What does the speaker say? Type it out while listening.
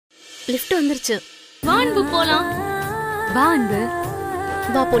Lift வந்துருச்சு. வா அன்பு போலாம். வா அன்பு,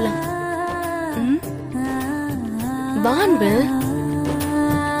 வா போலாம். வா அன்பு.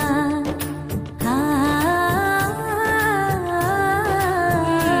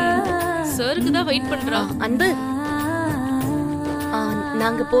 சருக்கு தான் வெயிட் பண்றா. அன்பு,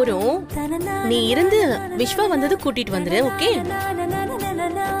 நாங்க போறோம். நீ இருந்து விஸ்வா வந்தது கூட்டிட்டு வந்துரு. ஓகே?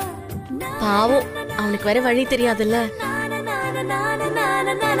 பாவம், அவனுக்கு வேற வழி தெரியாதுல்ல.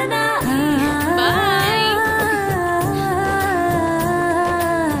 பாய்.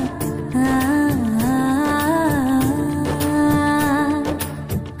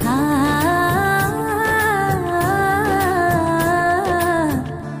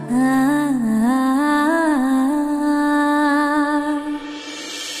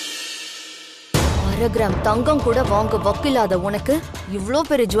 கிராம் தங்கம் கூட வாங்க வக்கில்லாத உனக்கு இவ்ளோ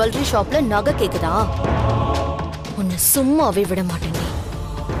பெரிய ஜுவல்லரி ஷாப்ல நகை கேக்குதா? உன்னை சும்மாவே விட மாட்டேன்.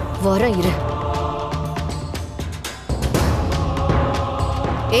 வர இரு.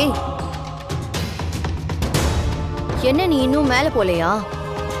 ஏய், என்ன நீ இன்னும் மேல போலையா?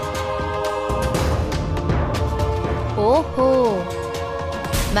 ஓஹோ,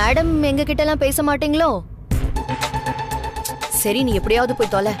 மேடம் எங்க கிட்ட எல்லாம் பேச மாட்டீங்களோ? சரி, நீ எப்படியாவது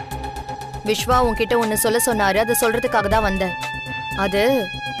போய் தொலை. விஸ்வா உன்கிட்ட ஒன்னு சொல்ல சொன்னாரு, அதை சொல்றதுக்காக தான் வந்தேன். அது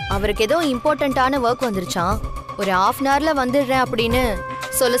அவருக்கு ஏதோ இம்பார்ட்டன்டான ஒர்க் வந்துருச்சான். ஒரு 1/2 an hourல வந்துடுறேன் அப்படின்னு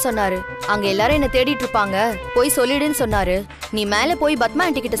சொல்ல சொன்னாரு. அங்க எல்லாரும் என்ன தேடிட்டு இருப்பாங்க, போய் சொல்லிடுன்னு சொன்னாரு. நீ மேல போய் பத்மா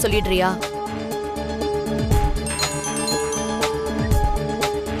ஆண்டி கிட்ட சொல்லிடுறியா?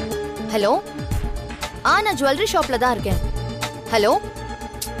 ஹலோ, நான் ஜுவல்லரி ஷாப்ல தான் இருக்கேன். ஹலோ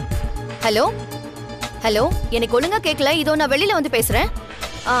ஹலோ ஹலோ, எனக்கு ஒழுங்கா கேட்கல. இதோ நான் வெளியில வந்து பேசுறேன்.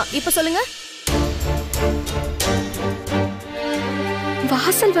 இப்ப சொல்லுங்க.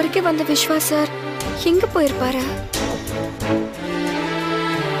 வாசல் வரைக்கும் வந்த விஸ்வா சார் எங்க போயிருப்பாரு?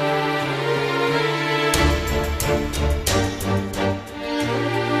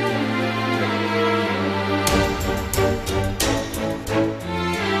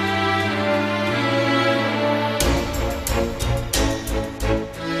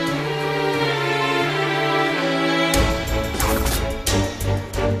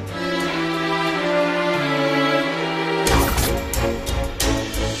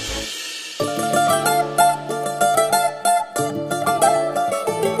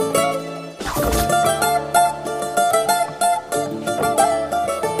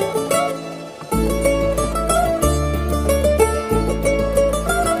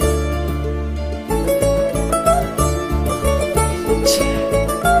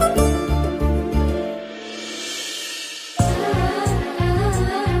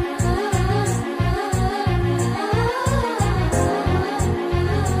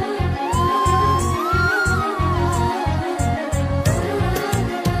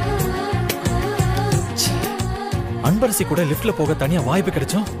 அன்பரசி கூட லிஃப்ட்ல போக தனியா வாய்ப்பு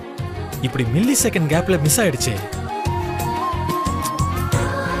கிடைச்சோம். இப்படி மில்லி செகண்ட் கேப்ல மிஸ் ஆயிடுச்சு.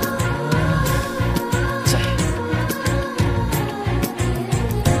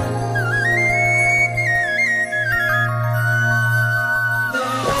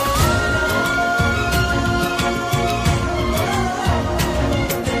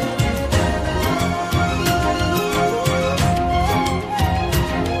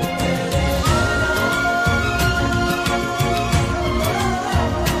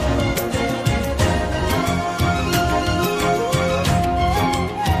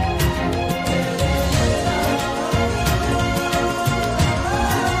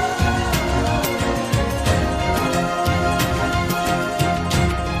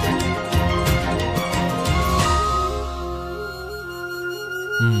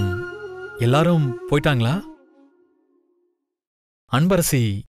 எல்லாரும் போயிட்டாங்களா? அன்பரசி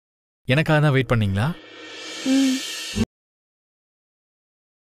எனக்காக தான் வெயிட் பண்ணீங்களா?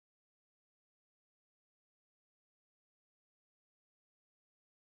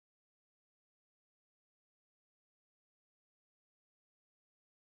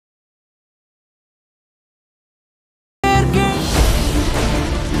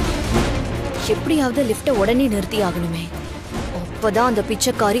 எப்படியாவது லிஃப்ட உடனே நிறுத்தி ஆகணுமே. அப்பதான் அந்த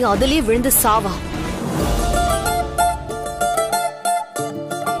பிச்சைக்காரி அதுலயே விழுந்து சாவா.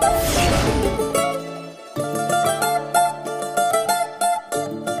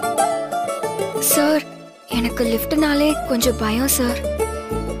 சார், எனக்கு லிஃப்ட்னாலே கொஞ்சம் பயம் சார்.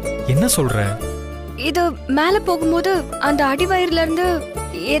 என்ன சொல்ற? இது மேல போகும்போது அந்த அடிவயிறுல இருந்து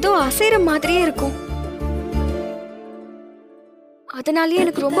ஏதோ அசைற மாதிரியே இருக்கும். அதனாலயே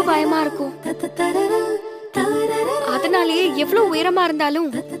எனக்கு ரொம்ப பயமா இருக்கும். அதனாலயே எவ்வளவு உயரமா இருந்தாலும்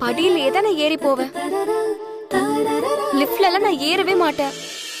படியிலே தான் நான் ஏறி போவேன். லிஃப்ட்ல எல்லாம் நான் ஏறவே மாட்டேன்.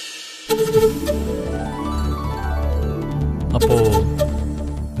 அப்போ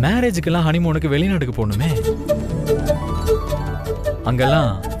மேரேஜுக்கெல்லாம் ஹனிமூனுக்கு வெளிநாட்டுக்கு போகணுமே.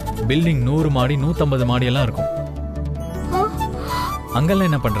 அங்கெல்லாம் பில்டிங் 100 மாடி 150 மாடி எல்லாம் இருக்கும். அங்கெல்லாம்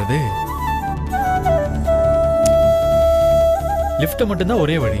என்ன பண்றது? லிஃப்ட் மட்டும்தான்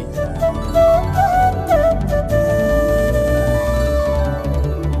ஒரே வழி.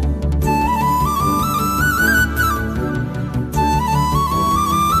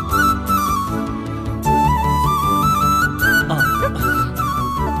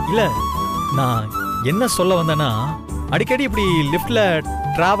 இல்ல, நான் என்ன சொல்ல வந்தேன்னா, அடிக்கடி இப்படி லிஃப்ட்ல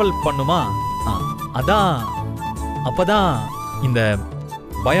டிராவல் பண்ணுமா, அதான் அப்பதான் இந்த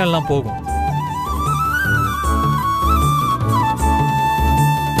பயம் எல்லாம் போகும்.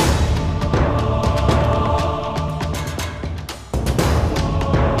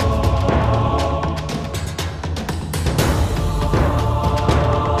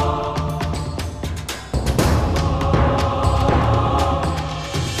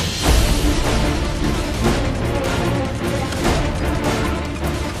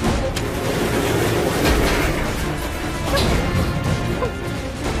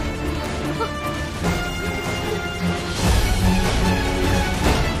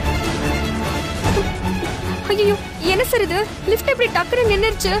 ஐயோ, என்ன சார் இது? லிஃப்ட் எப்படி டக்குனு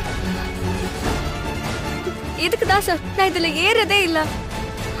நின்னுச்சு? இதுக்குதான் சார் நான் இதுல ஏறதே இல்ல.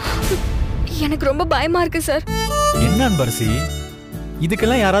 எனக்கு ரொம்ப பயமா இருக்கு சார். என்ன அன்பரசி,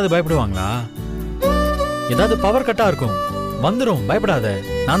 இதுக்கெல்லாம் யாராவது பயப்படுவாங்களா? ஏதாவது பவர் கட்டா இருக்கும், வந்துரும், பயப்படாத,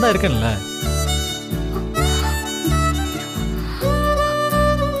 நான் தான் இருக்கேன்ல.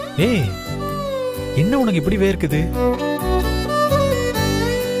 ஏய், என்ன உனக்கு இப்படி வேர்க்குது?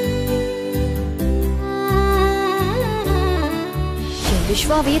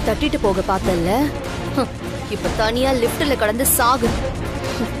 விஸ்வாவையே தட்டிட்டு போக பார்த்தல்ல, இப்ப தனியா லிஃப்ட்ல கடந்து சாகு.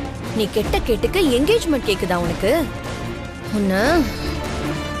 நீ கெட்ட கேட்டுக்க என்கேஜ்மெண்ட் கேக்குதா உனக்கு? உன்ன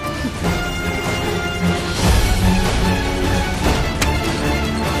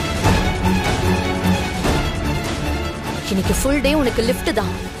இன்னைக்கு ஃபுல் டே உனக்கு லிஃப்ட்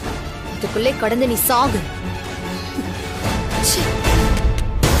தான். இதுக்குள்ளே கடந்து நீ சாகு.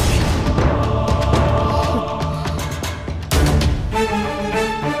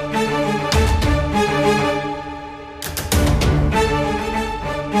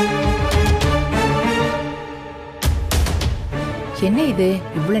 என்ன இது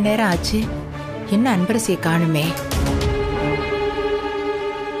இவ்வளவு நேரம் ஆச்சு? என்ன அன்பரசியை காணுமே?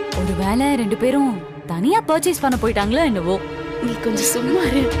 ஒருவேளை 2 பேரும் தனியா பர்ச்சேஸ் பண்ண போயிட்டாங்களோ என்னவோ. நீ கொஞ்சம் சும்மா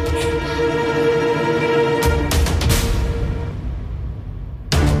இரு.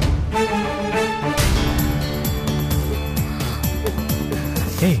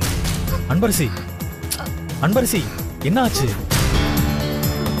 ஏய் அன்பரசி, அன்பரசி என்ன ஆச்சு?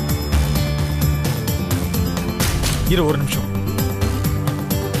 இரு ஒரு நிமிஷம்.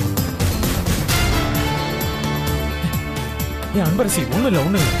 ஏன் அன்பரசி, ஒண்ணு இல்ல,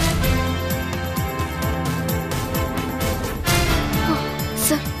 ஒண்ணு இல்ல.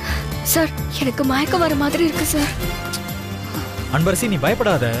 சார், சார் எனக்கு மயக்கம் வர மாதிரி இருக்கு சார். அன்பரசி நீ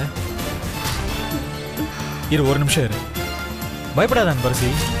பயப்படாத. இரு ஒரு நிமிஷம் இரு. பயப்படாத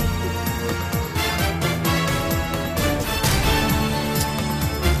அன்பரசி.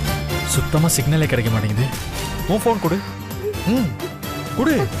 சுத்தமா சிக்னலே கிடைக்க மாட்டேங்குது. உன் போன் கொடு.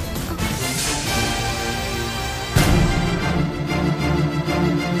 கொடு.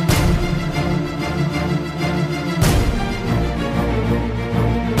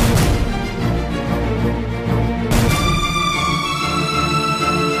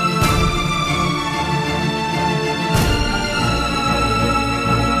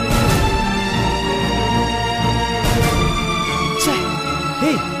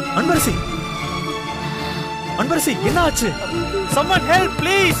 அன்பரசி, அன்பரசி என்ன ஆச்சு? someone help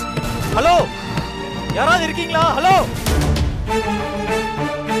please. ஹலோ, யாராவது இருக்கீங்களா? ஹலோ,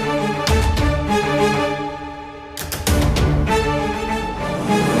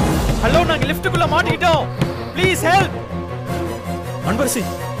 ஹலோ, நாங்க லிஃப்ட்டுக்குள்ள மாட்டிட்டோம். Please help. அன்பரசி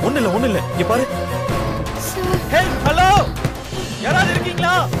ஒண்ணு இல்ல, ஒண்ணு இல்ல, இங்க பாரு. ஹெல்ப். ஹலோ, யாராவது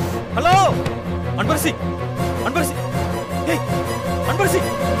இருக்கீங்களா? ஹலோ அன்பரசி, அன்பரசி, ஏய் அன்பரசி,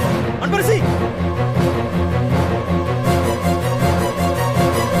 அன்பரசி.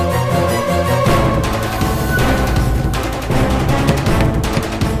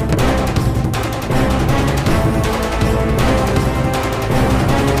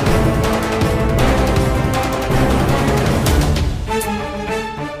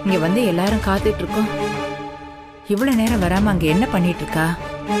 இங்க வந்து எல்லாரும் காத்துட்டு இருக்கோம். இவ்வளவு நேரம் வராம அங்க என்ன பண்ணிட்டு இருக்கா?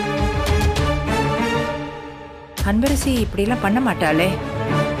 அன்பரசி இப்படி எல்லாம் பண்ண மாட்டாளே.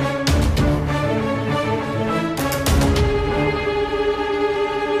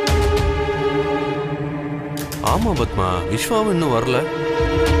 ஆமா பத்மா, விஸ்வாவும் இன்னும் வரல.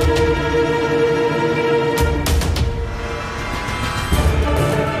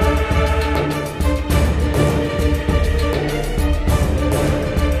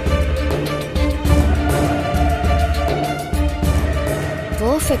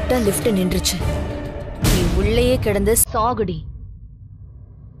 பெர்ஃபெக்ட்டா லிஃப்ட் நின்றுச்சு. நீ உள்ளேயே கிடந்து சாகுடி.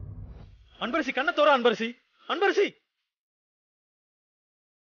 அன்பரசி கண்ண தோற. அன்பரசி, அன்பரசி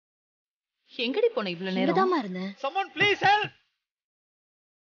எங்கடி போன இவ்வளவு நேரம்? இங்கதாமா இருந்தேன். someone please help.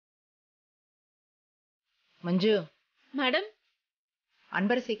 Manju, madam,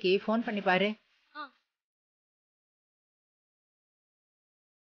 அன்பரசிக்கு phone பண்ணி பாரு.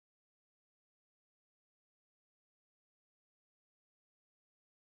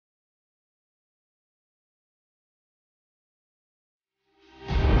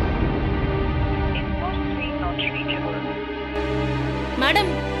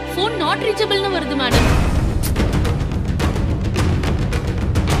 மேடம், ஃபோன் நாட் ரீச்சபிள்னு வருது மேடம்.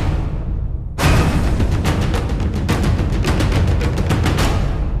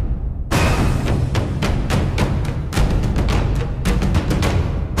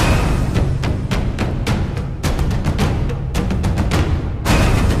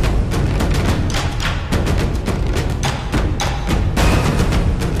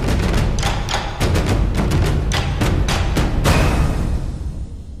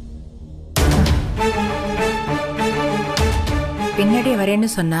 பின்னாடியே வரேன்னு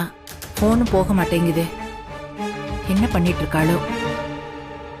சொன்னா போனும் போக மாட்டேங்குது. என்ன பண்ணிட்டு இருக்காளோ?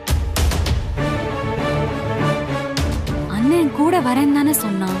 அண்ணன் கூட வரேன்னு தானே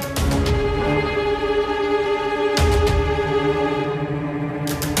சொன்னான்.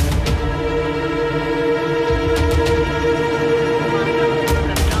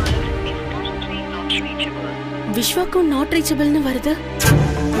 விஸ்வாக்கும் நாட் ரீச்சபிள்னு வருது.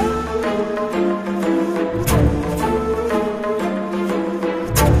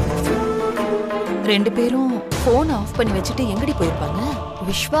 ரெண்டு பேரும் போன் ஆஃப் பண்ணி வச்சுட்டு எங்கடி போயிருப்பாங்க?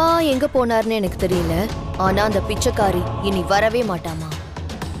 விஸ்வா எங்க போனார்னு எனக்கு தெரியல. ஆனா அந்த பிச்சைக்காரி இனி வரவே மாட்டாமா.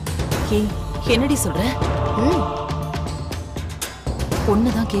 ஏய், என்னடி சொல்ற?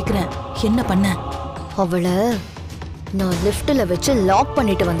 பொண்ணுதான் கேக்குறேன், என்ன பண்ண? அவளை நான் லிஃப்ட்ல வச்சு லாக்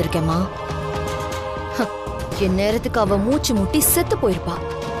பண்ணிட்டு வந்திருக்கேமா. என் நேரத்துக்கு அவ மூச்சு முட்டி செத்து போயிருப்பா.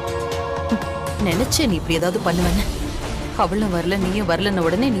 நினைச்சேன் நீ இப்படி ஏதாவது பண்ணுவேன்னு. அவளும் வரல, நீயும் வரலன்னு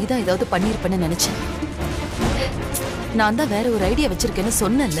உடனே நீ தான் ஏதாவது பண்ணிருப்பேன்னு நினைச்சேன். நான் தான் வேற ஒரு ஐடியா வச்சிருக்கேன்னு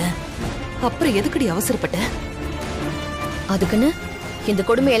சொன்னேன்ல, அப்புறம் எதுக்குடி அவசரப்பட்ட? அதுக்குன்னு இந்த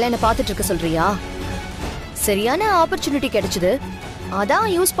கொடுமையெல்லாம் என்ன பாத்துட்டு இருக்க சொல்றியா? சரியான ஆப்பர்ச்சுனிட்டி கிடைச்சது, அதான்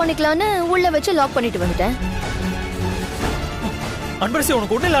யூஸ் பண்ணிக்கலான்னு உள்ள வச்சு லாக் பண்ணிட்டு வந்துட்டேன். அன்பரசி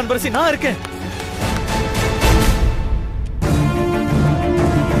உனக்கு ஒண்ணு இல்ல. அன்பரசி நான் இருக்கேன்.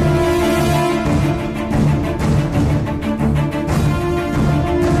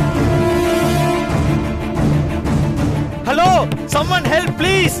 Hello, someone help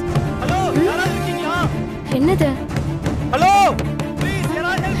please. Hello, யாராவது இருக்கீங்களா? என்னது? ஹலோ, ப்ளீஸ்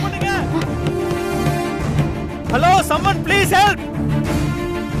யாராவது ஹெல்ப் பண்ணுங்க. Hello, someone please help.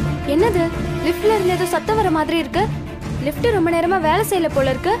 என்னது? லிஃப்ட்ல இருந்து ஏதோ சத்தம் வர மாதிரி இருக்கு. லிஃப்ட் ரொம்ப நேரமா வேலை செய்யல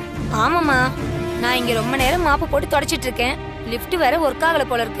போல இருக்கு. ஆமாமா, நான் இங்க ரொம்ப நேரம் மாப்பு போட்டு தொடச்சிட்டு இருக்கேன். லிஃப்ட் வேற ஒர்க் ஆகல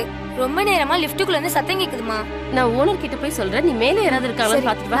போல இருக்கு. ரொம்ப நேரமா லிஃப்ட்டுக்குள்ள இருந்து சத்தம் கேக்குதுமா. நான் ஓனர் கிட்ட போய் சொல்றேன், நீ மேலே யாராவது இருக்காங்கன்னு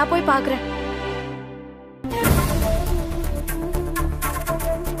பாத்துட்டு வா. நான் போய் பாக்குறேன்.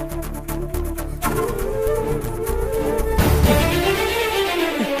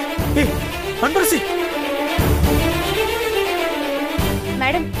 அன்பரசி,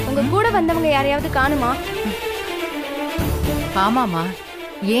 மேடம், உங்க கூட வந்தவங்க யாரையாவது காணுமா? ஆமாமா,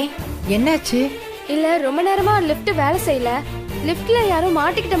 ஏன் என்னாச்சு? இல்ல, ரொம்ப நேரமா லிஃப்ட் வேலை செய்யல. லிஃப்ட்ல யாரும்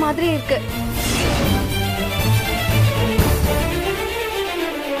மாட்டிக்கிட்ட மாதிரி இருக்கு.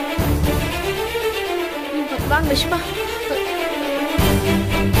 வாங்க விஷ்வா.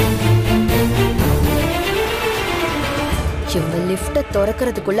 இவங்க லிஃப்ட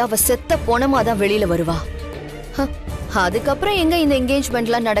திறக்கிறதுக்குள்ள அவ செத்த போனமா தான் வெளியில வருவா. அதுக்கப்புறம் எங்க இந்த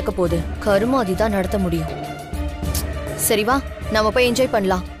என்கேஜ்மெண்ட்லாம் நடக்க போகுது? கருமாதி தான் நடத்த முடியும். சரி வா, நாம போய் என்ஜாய்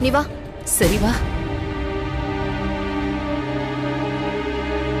பண்ணலாம். நீ வா. சரி வா.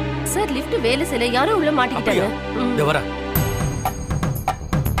 சார், லிஃப்ட் வேலை செய்யல, யாரும் உள்ள மாட்டிக்கிட்டாங்க. இந்த வர.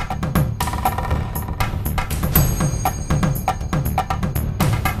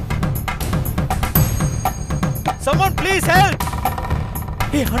 someone please help.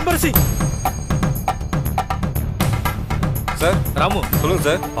 ஏய் அன்பரசி. சார், ராமு சொல்லுங்க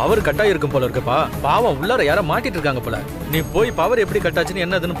சார். பவர் கட் ஆயிருக்கும் போல இருக்குப்பா. பாவம் உள்ளார யாரோ மாட்டிட்டு இருக்காங்க போல. நீ போய் பவர் எப்படி கட் ஆச்சுன்னு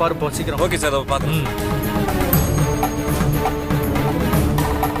என்னதுன்னு பாருப்போம் சீக்கிரம். ஓகே சார், பாத்து.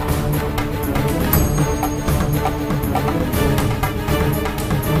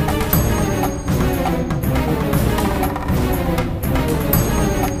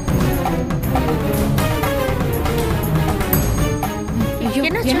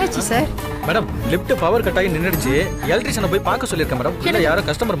 Sir madam lift power cut ஆகி நின்னுடுச்சு. எலக்ட்ரிஷியனை போய் பார்க்க சொல்லியிருக்கேன் மேடம். இல்ல யாரோ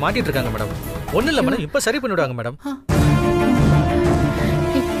கஸ்டமர் மாட்டிட்டு இருக்காங்க மேடம். ஒண்ணு இல்ல மேடம், இப்ப சரி பண்ணிடுவாங்க மேடம்.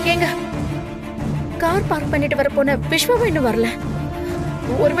 ஏங்க கார் பார்க் பண்ணிட்டு வர போன விஸ்வாவும் இன்னும் வரல.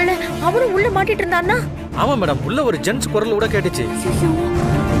 ஒருவேளை அவனும் உள்ள மாட்டிட்டு இருந்தான்னா? ஆமா மேடம், உள்ள ஒரு ஜென்ஸ் குரல் கூட கேட்டுச்சு.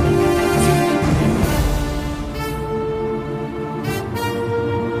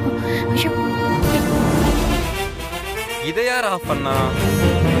 இதை யார் ஆஃப் பண்ணா?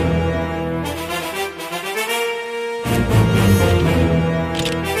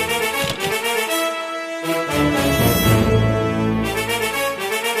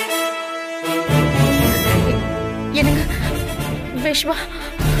 என்னங்க விஸ்வா?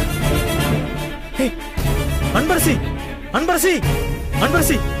 அன்பரசி அன்பரசி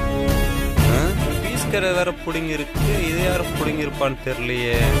அன்பரசி பீஸ்கரை வேற புடிங்கி இருக்கு. இதை யார புடிங்கி இருப்பான்னு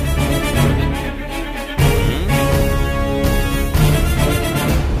தெரியலையே.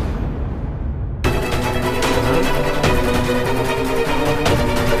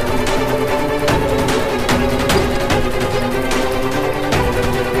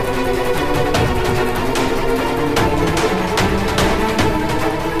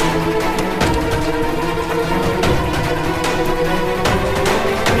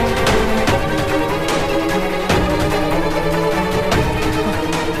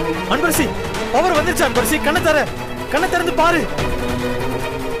 அன்பரசி பவர் வந்துருச்சு. அன்பரசி கண்ணை திறந்து பாரு.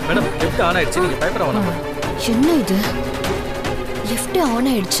 மேடம் லிஃப்ட் ஆன் ஆயிடுச்சு, நீங்க பயப்பட வேணாம். என்ன இது? லிஃப்ட் ஆன்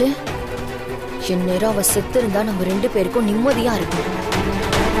ஆயிடுச்சு. என் நேரம் அவ செத்து இருந்தா நம்ம 2 பேருக்கும் நிம்மதியா இருக்கும்.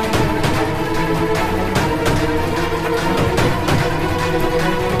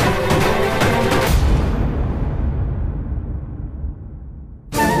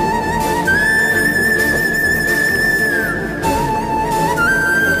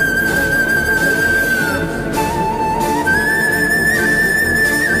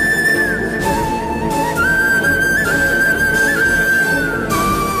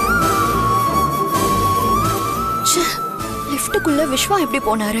 விஸ்வா எப்படி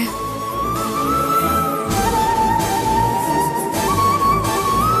போனாரு?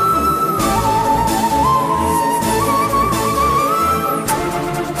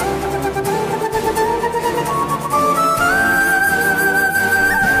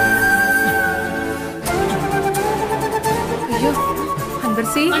 ஐயோ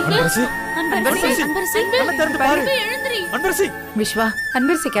அன்பரசி அன்பரசி அன்பரசி கண்ணை திறந்து பாரு. அன்பரசி விஸ்வா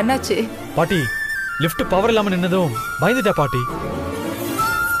அன்பரசிக்கு என்னாச்சு? பாட்டி லிஃப்ட் பவர் இல்லாம நின்னதும் பயந்துட்டா பாட்டி.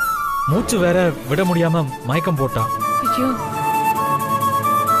 மூச்சு வேற விட முடியாம மயக்கம் போட்டா. ஐயோ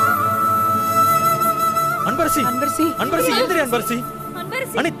அன்பரசி அன்பரசி அன்பரசி எந்திரி. அன்பரசி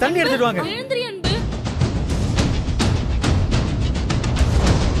அண்ணி தண்ணி எடுத்துட்டு வாங்க. எழுந்திரி அன்பு.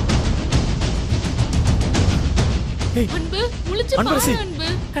 அன்பு முழிச்சு அன்பரசி. பாரு அன்பு.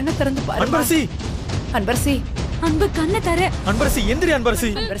 கண்ணை திறந்து பாரு. அன்பரசி அன்பரசி அன்பு கண்ணை தர. அன்பரசி எந்திரி.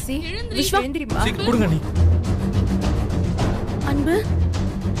 அன்பரசி அன்பரசி விஸ்வா எழுந்திரிமா. சீக்கிரம் கொடுங்க நீ. அன்பு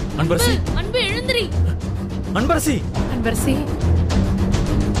அன்பரசி அன்பு எழுந்திரி. அன்பரசி அன்பரசி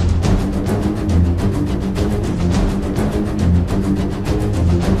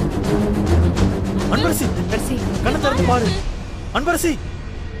அன்பரசி அன்பரசி கண்ணை திறந்து பாரு. Anbarasi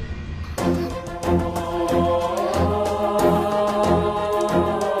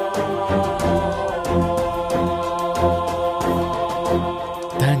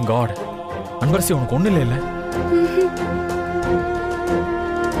thank God. அன்பரசி உனக்கு ஒண்ணு இல்ல?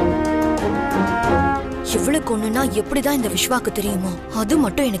 இவளுக்கு ஒண்ணுனா எப்படிதான் இந்த விஸ்வாக்கு தெரியுமோ அது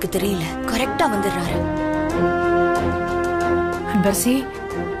மட்டும் எனக்கு தெரியல. கரெக்டா வந்துடுறாரு. அன்பரசி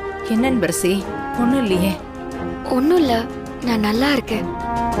என்ன அன்பரசி? ஒண்ணும் இல்லையே. ஒன்னும் இல்ல, நான் நல்லா இருக்கேன்.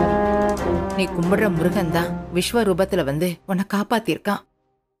 நீ கும்பிடுற முருகன் தான் விஸ்வ ரூபத்துல வந்து உன்னை காப்பாத்திருக்கான்.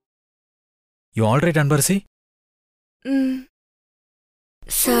 You alright Anbarasi?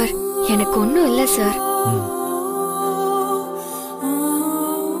 சார் எனக்கு ஒன்னும் இல்ல சார்.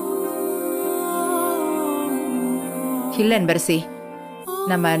 இல்ல அன்பரசி,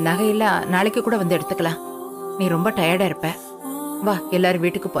 நம்ம நகையெல்லாம் நாளைக்கு கூட வந்து எடுத்துக்கலாம். நீ ரொம்ப டயர்டா இருப்ப. வா எல்லாரும்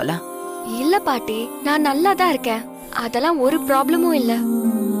வீட்டுக்கு போலாம். இல்ல பாட்டி, நான் நல்லா தான் இருக்கேன். அதெல்லாம் ஒரு ப்ராப்ளமும் இல்ல.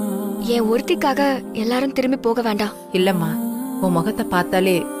 என் ஒருத்திக்காக எல்லாரும் திரும்பி போக வேண்டாம். இல்லம்மா, உன் முகத்தை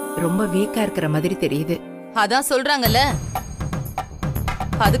பார்த்தாலே ரொம்ப வீக்கா இருக்கிற மாதிரி தெரியுது. அதான் சொல்றாங்கல்ல,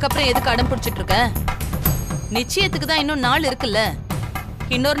 அதுக்கப்புறம் எதுக்கு அடம் பிடிச்சிட்டு இருக்க? நிச்சயத்துக்கு தான் இன்னும் நாள் இருக்குல்ல,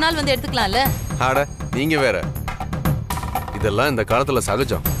 இன்னொரு நாள் வந்து எடுத்துக்கலாம்ல. ஆட நீங்க வேற, இதெல்லாம் இந்த காலத்துல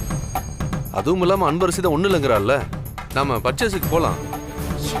சகஜம். அதுவும் இல்லாம அன்பரசி தான் ஒண்ணு இல்லைங்கிறாள்ல, நாம பர்ச்சேஸுக்கு போலாம்.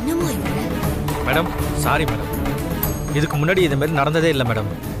 மேடம் சாரி மேடம், இதுக்கு முன்னாடி இது மாதிரி நடந்ததே இல்லை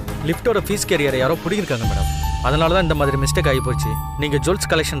மேடம். லிஃப்டோட ஃபீஸ் கேரியரை யாரோ பிடிக்கிருக்காங்க மேடம். அதனால தான் இந்த மாதிரி மிஸ்டேக் ஆகி போச்சு. நீங்க ஜுவல்ஸ்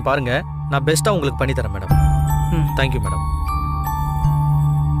கலெக்ஷன் பாருங்க, நான் பெஸ்ட்டாக உங்களுக்கு பண்ணி தரேன் மேடம். Thank you madam.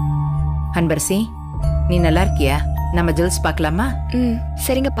 அன்பரசி, நீ நல்லா இருக்கியா? நம்ம ஜுவல்ஸ் பார்க்கலாமா?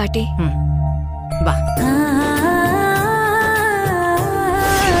 சரிங்க பாட்டி. வா.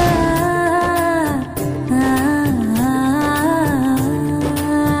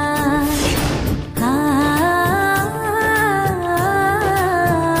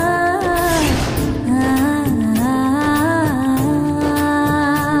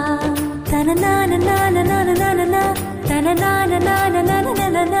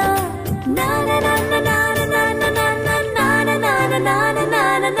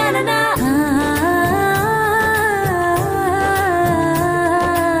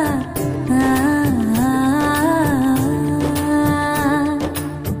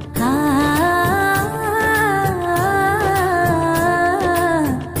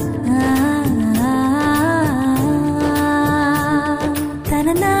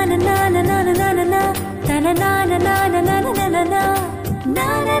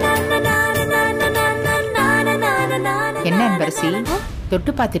 என்ன அன்பரசி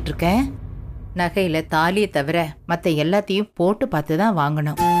தொட்டு பார்த்துட்டு இருக்க? நகையில தாலியை தவிர மத்த எல்லாத்தையும் போட்டு பார்த்து தான்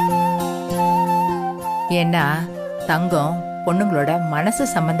வாங்கணும். ஏன்னா தங்கம் பொண்ணுங்களோட மனசு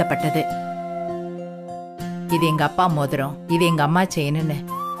சம்பந்தப்பட்டது. இது எங்க அப்பா மோதிரம், இது எங்க அம்மா செயின்னு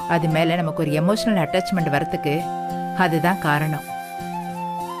அது மேல நமக்கு ஒரு எமோஷனல் அட்டாச்மெண்ட் வரத்துக்கு அதுதான் காரணம்.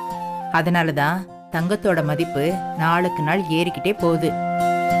 அதனாலதான் தங்கத்தோட மதிப்பு நாளுக்கு நாள் ஏறிக்கிட்டே போகுது.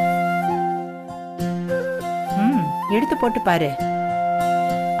 எடுத்து போட்டு பாரு,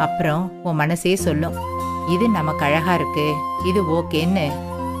 அப்புறம் உன் மனசே சொல்லும் இது நமக்கு அழகா இருக்கு, இது ஓகேன்னு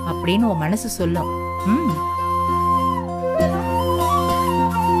அப்படின்னு உன் மனசு சொல்லும்.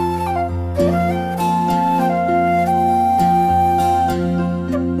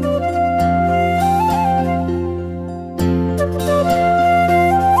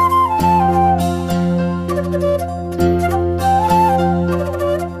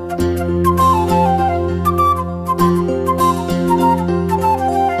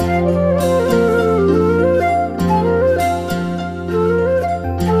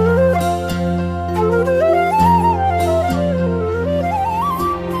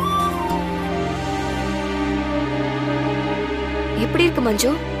 எப்படி இருக்கு மஞ்சு?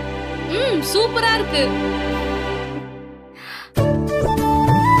 சூப்பரா இருக்கு.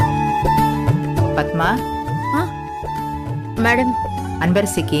 பத்மா, மேடம்,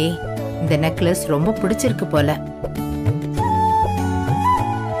 அன்பரசிக்கு இந்த நெக்லஸ் ரொம்ப பிடிச்சிருக்கு போல.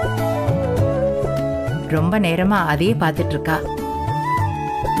 ரொம்ப நேரமா அதையே பார்த்துட்டு இருக்கா.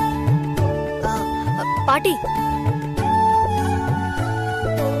 பாட்டி,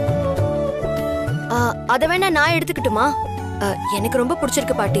 அத வேணா நான் எடுத்துக்கிட்டுமா? எனக்கு ரொம்ப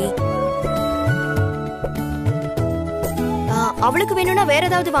பிடிச்சிருக்கு பாட்டி. அவளுக்கு வேணும்னா வேற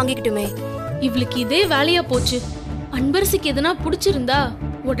ஏதாவது வாங்கிக்கிட்டுமே. இவளுக்கு இதே வேலையா போச்சு. அன்பரசிக்கு எதனா பிடிச்சிருந்தா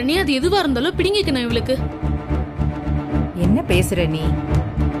உடனே அது எதுவா இருந்தாலும் பிடிங்கிக்கணும் இவளுக்கு. என்ன பேசுற நீ?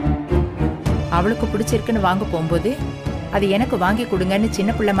 அவளுக்கு பிடிச்சிருக்குன்னு வாங்க போகும்போது அது எனக்கு வாங்கி கொடுங்கன்னு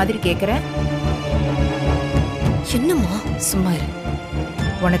சின்ன பிள்ளை மாதிரி கேக்குற. என்னம்மா சும்மா இரு.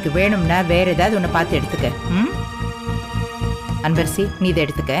 உனக்கு வேணும்னா வேற ஏதாவது ஒண்ணு பார்த்து எடுத்துக்க. அன்பரசி, நீ இதை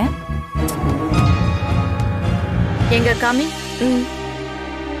எடுத்துக்க. எங்க காமி.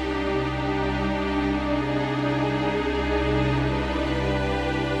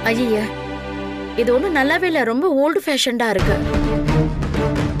 ஐயா, இது ஒன்றும் நல்லாவே இல்லை, ரொம்ப ஓல்டு ஃபேஷன்டா இருக்கு.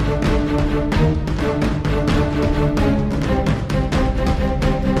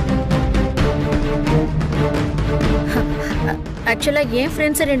 ஆக்சுவலா என்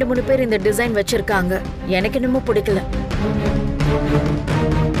ஃப்ரெண்ட்ஸ் 2-3 பேர் இந்த டிசைன் வச்சிருக்காங்க. எனக்கு இன்னமும் பிடிக்கல.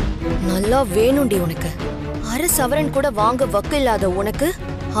 நல்லா வேணும்டி உனக்கு. 1/2 சவரன் கூட வாங்க வக்கு இல்லாத உனக்கு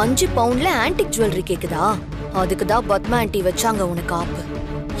 5 பவுண்ட்ல ஆன்டிக் ஜுவல்லரி கேக்குதா? அதுக்குதான் பத்மா ஆன்ட்டி வச்சாங்க உனக்கு ஆப்பு.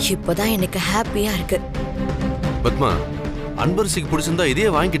 இப்பதான் எனக்கு ஹாப்பியா இருக்கு. பத்மா, அன்பரசிக்கு பிடிச்சிருந்தா இதையே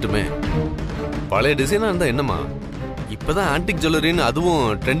வாங்கிட்டுமே. பழைய டிசைனா இருந்தா என்னமா? இப்பதான் ஆன்டிக் ஜுவல்லரின்னு அதுவும்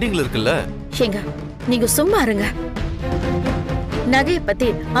ட்ரெண்டிங்ல இருக்குல்ல. ஏங்க, நீங்க சும்மா இருங்க. நகையை பத்தி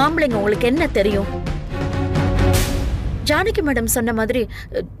ஆம்பளைங்க உங்களுக்கு என்ன தெரியும்? ஜானகி மேடம் சொன்ன மாதிரி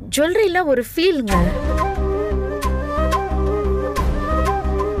ஜுவல்லரிலாம் ஒரு ஃபீல்ங்க.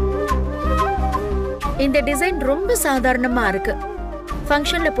 இந்த டிசைன் ரொம்ப சாதாரணமா இருக்கு.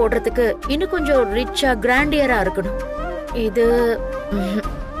 ஃபங்க்ஷன்ல போடுறதுக்கு இன்னும் கொஞ்சம் ரிச்சா கிராண்டியரா இருக்கணும். இது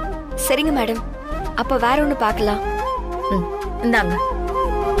சரிங்க மேடம், அப்ப வேற ஒண்ணு பார்க்கலாம். இந்தாங்க.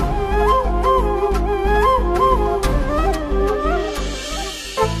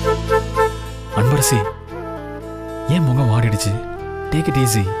 அன்பரசி, ஏன் முகம் வாடிடுச்சு? Take it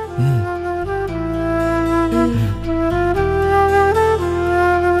easy.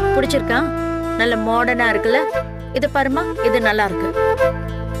 பிடிச்சிருக்கா? நல்ல மாடர்னா இருக்குல்ல? இது பாருமா, இது நல்லா இருக்கு.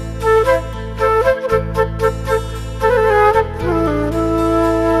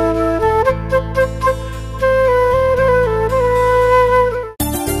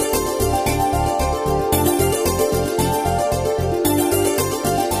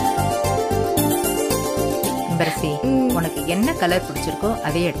 அன்பரசி, உனக்கு என்ன கலர் பிடிச்சிருக்கோ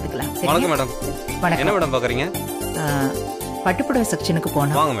அதையே எடுத்துக்கலாம். வணக்கம் மேடம். வணக்கம். என்ன மேடம் பாக்குறீங்க? பட்டுப்புடவை செக்ஷனுக்கு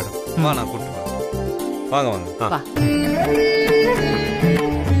போனோம். வாங்க மேடம். வா, நான் கூட்டிட்டு வரேன். வாங்க வாங்க. வா.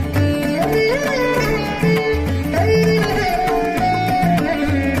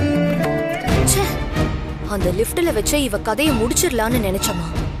 அந்த லிஃப்ட்ல வச்ச இவ கதையை முடிச்சிடலான்னு நினைச்சமா,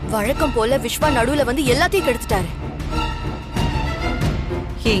 வழக்கம் போல விஸ்வா நடுவுல வந்து எல்லாத்தையும் கெடுத்துட்டாரு.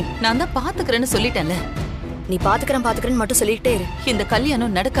 ஏய், நான் தான் பாத்துக்கிறேன்னு சொல்லிட்டேன்ல. நீ பாத்துக்கிறேன்னு மட்டும் சொல்லிட்டே இரு. இந்த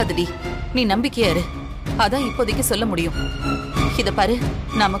கல்யாணம் நடக்காதுடி. நீ நம்பிக்கையா இரு. அதான் இப்போதைக்கு சொல்ல முடியும். இத பாரு,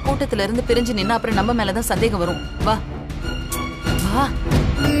 நாம கூட்டத்துல இருந்து பிரிஞ்சு நின்னா அப்புறம் நம்ம மேலதான் சந்தேகம் வரும். வா வா.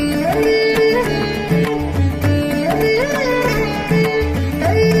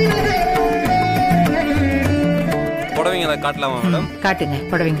 புடவைங்களை காட்டலாமா மேடம்? காட்டுங்க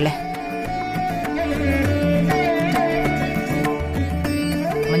புடவைங்கள.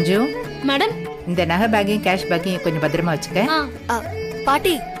 மஞ்சு மேடம், இந்த நகை பேக்கையும் கேஷ் பேக்கையும் கொஞ்சம் பத்திரமா வச்சுக்க.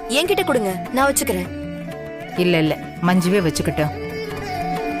 பாட்டி என்கிட்ட கொடுங்க, நான் வச்சுக்கிறேன். இல்ல இல்ல, மஞ்சுவே வச்சுக்கிட்டோம்.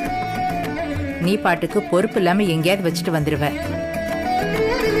 நீ பாட்டுக்கு பொறுப்பு இல்லாம எங்கேயாவது வச்சுட்டு வந்துருவ.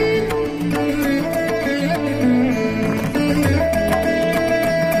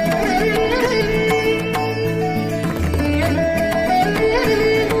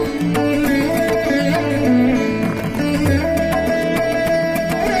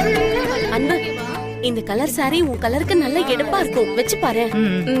 இந்த கலர் சாரி உன் கலருக்கு நல்ல எடுப்பா இருக்கும். வச்சு பாரு.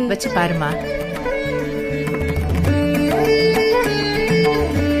 வச்சு பாருமா.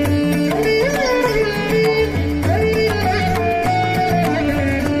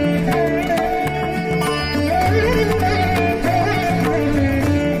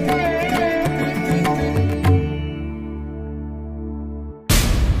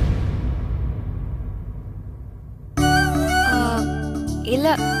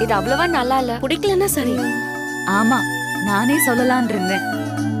 இல்ல, இது அவ்வளவா நல்லா இல்ல. பிடிக்கலன்னா சரி. ஆமா, நானே சொல்லலாம்னு இருந்தேன்.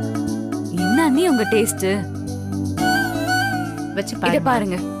 என்ன அண்ணி உங்க டேஸ்ட்? வச்சு இத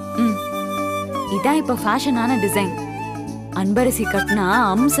பாருங்க. இதான் இப்ப ஃபேஷனான டிசைன். அன்பரசி கட்டினா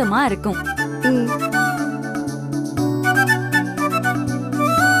அம்சமா இருக்கும்.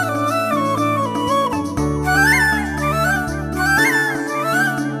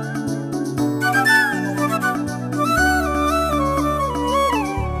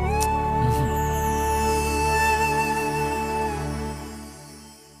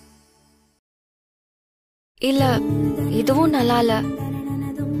 இல்ல, இதுவும் நல்லா இல்ல.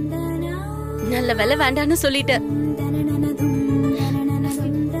 நல்ல வேலை வேண்டான்னு சொல்லிட்ட.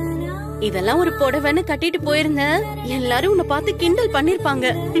 இதெல்லாம் ஒரு புடவைன்னு கட்டிட்டு போயிருந்த எல்லாரும் உன்னை பார்த்து கிண்டல் பண்ணிருப்பாங்க.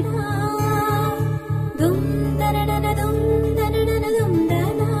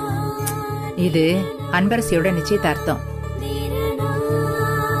 இது அன்பரசியோட நிச்சயதார்த்தம்.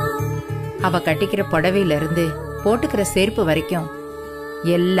 அவ கட்டிக்கிற புடவையில இருந்து போட்டுக்கிற செருப்பு வரைக்கும்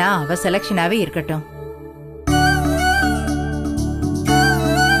எல்லாம் அவ செலக்ஷனாவே இருக்கட்டும்.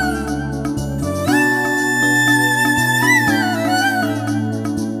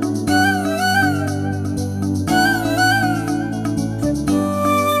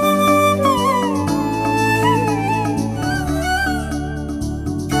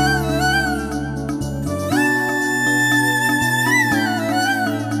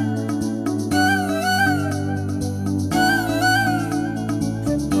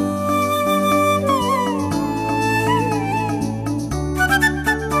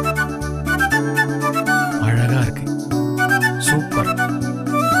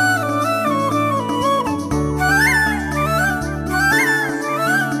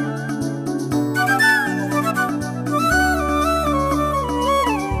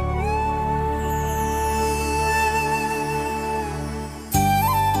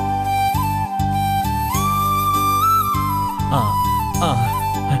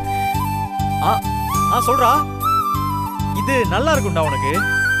 சொல்றா, இது நல்லா இருக்கும்டா, உனக்கு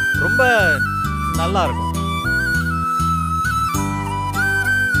ரொம்ப நல்லா இருக்கும்.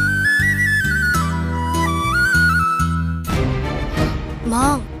 மா,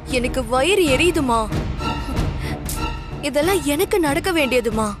 எனக்கு வயிறு எரியுதுமா. இதெல்லாம் எனக்கு நடக்க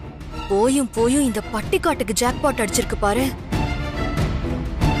வேண்டியதுமா. போயும் போயும் இந்த பட்டிக்காட்டுக்கு ஜாக்பாட் அடிச்சிருக்கு பாரு.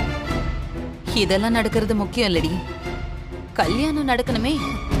 இதெல்லாம் நடக்கிறது முக்கியம் இல்லடி, கல்யாணம் நடக்கணுமே.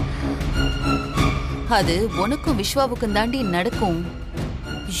 அது உனக்கும் விஸ்வாவுக்கும் தாண்டி நடக்கும்.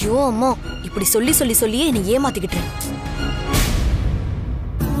 ஐயோ அம்மா, இப்படி சொல்லி சொல்லி சொல்லியே என்னை ஏமாத்திக்கிட்டு.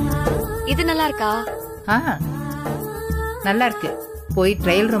 இது நல்லா இருக்கா? நல்லா இருக்கு. போய்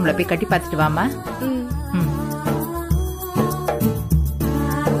ட்ரையல் ரூம்ல போய் கட்டி பார்த்துட்டு வாமா.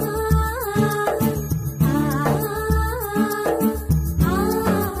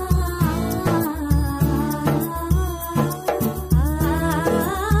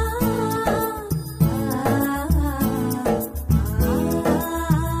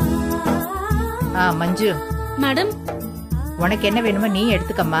 மஞ்சு மேடம், உனக்கு என்ன வேணுமோ நீ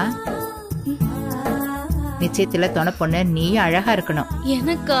எடுத்துக்கம்மா. நிச்சயத்துல துணை பொண்ணு நீ அழகா இருக்கணும்.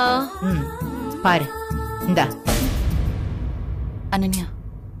 எனக்கா? பாரு, இந்தா. அனன்யா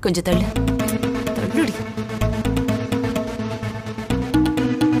கொஞ்சம் தள்ளு. தள்ளுடி.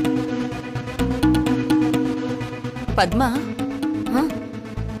 பத்மா,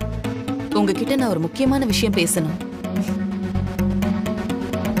 உங்ககிட்ட நான் ஒரு முக்கியமான விஷயம் பேசணும்.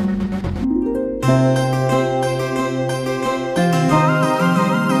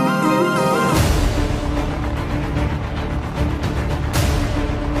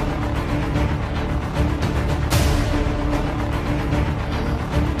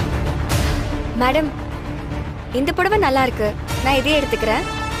 மேடம், இந்த புடவை நல்லா இருக்கு, நான் இதே எடுத்துக்கிறேன்.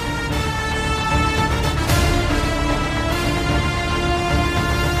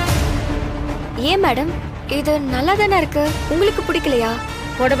 ஏன் மேடம், இது நல்லா தானே இருக்கு, உங்களுக்கு பிடிக்கலையா?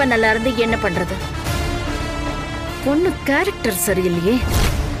 புடவை நல்லா இருந்து என்ன பண்றது? பொண்ணு கேரக்டர் சரியில்லையே.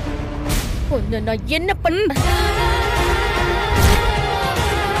 நான் என்ன பண்ண?